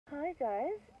Hi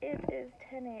guys, it is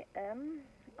 10 a.m.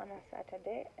 on a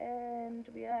Saturday and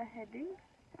we are heading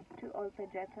to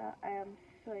Pejeta. I am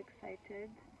so excited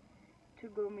to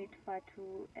go meet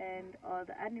Fatu and all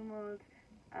the animals.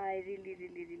 I really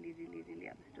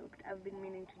am stoked. I've been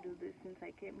meaning to do this since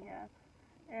I came here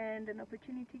and an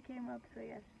opportunity came up, so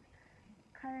yes.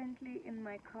 Currently in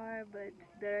my car, but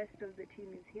the rest of the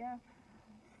team is here.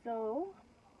 So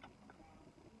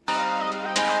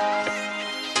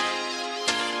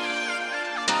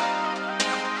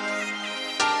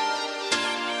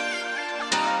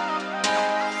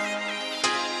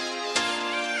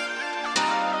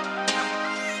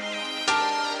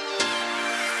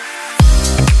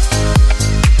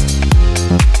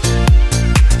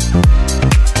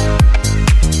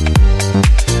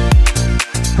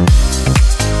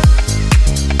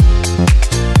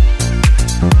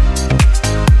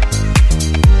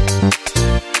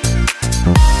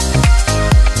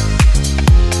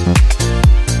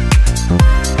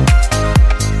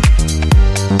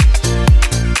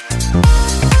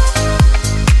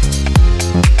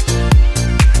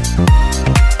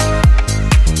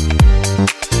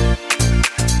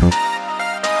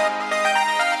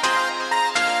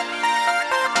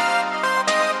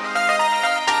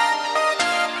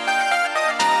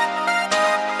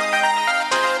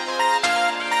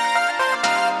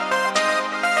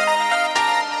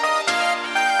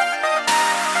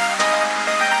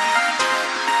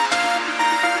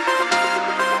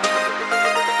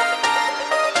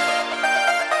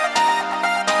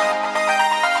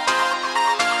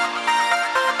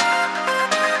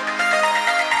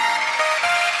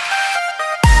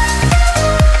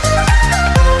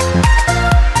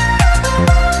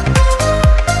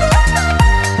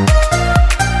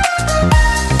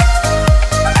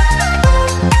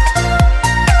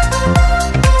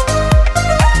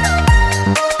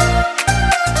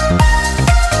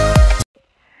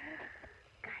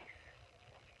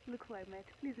look who I met.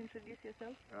 Please introduce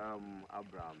yourself.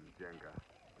 Abraham Jenga.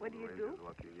 What do you do?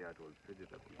 Working here at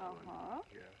Pejeta.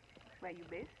 Yeah. Where are you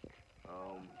based?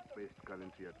 Based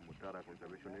currently at Mutara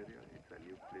Conservation Area. It's a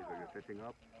new place that we're setting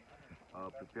up.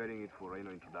 Preparing it for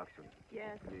rhino introduction.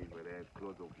 Yes. By the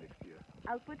close of next year.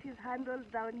 I'll put his handles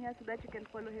down here so that you can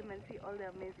follow him and see all the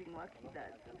amazing work he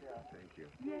does. Thank you.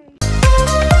 Yay!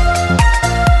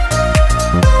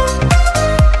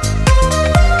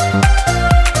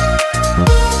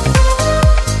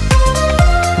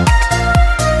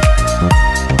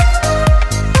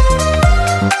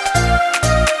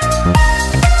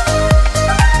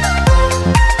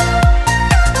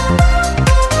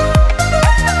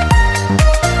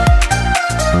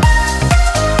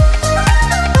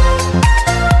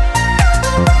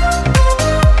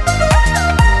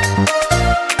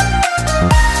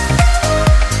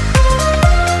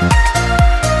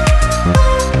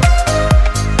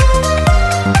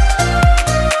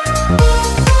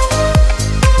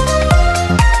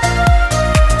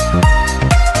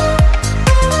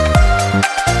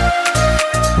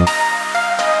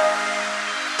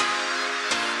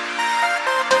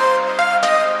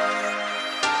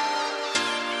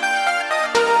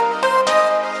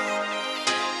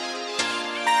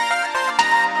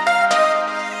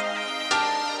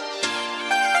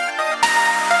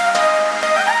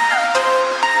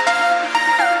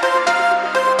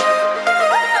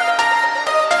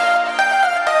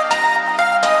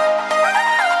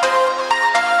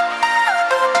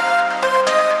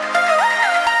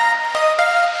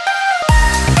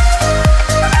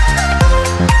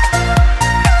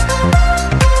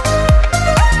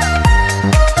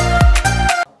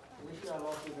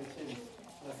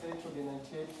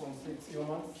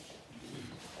 Humans,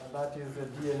 and that is the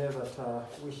DNA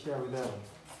that we share with them.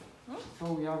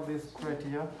 So we have this crate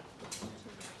here,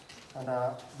 and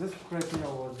this crate here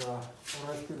was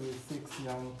rescued with 6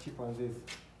 young chimpanzees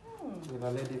with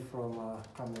a lady from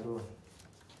Cameroon.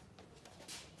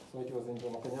 So it was in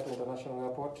Jomo Kenyatta International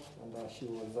Airport, and she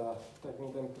was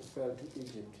taking them to sell to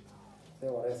Egypt. They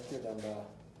were rescued and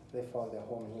they found their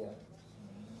home here.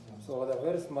 So they're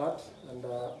very smart, and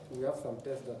we have some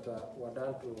tests that were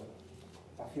done to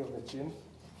a few of the chimps.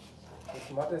 The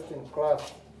smartest in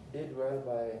class did well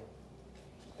by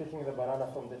picking the banana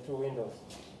from the 2 windows.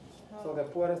 So the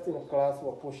poorest in class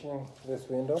were pushing this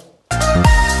window.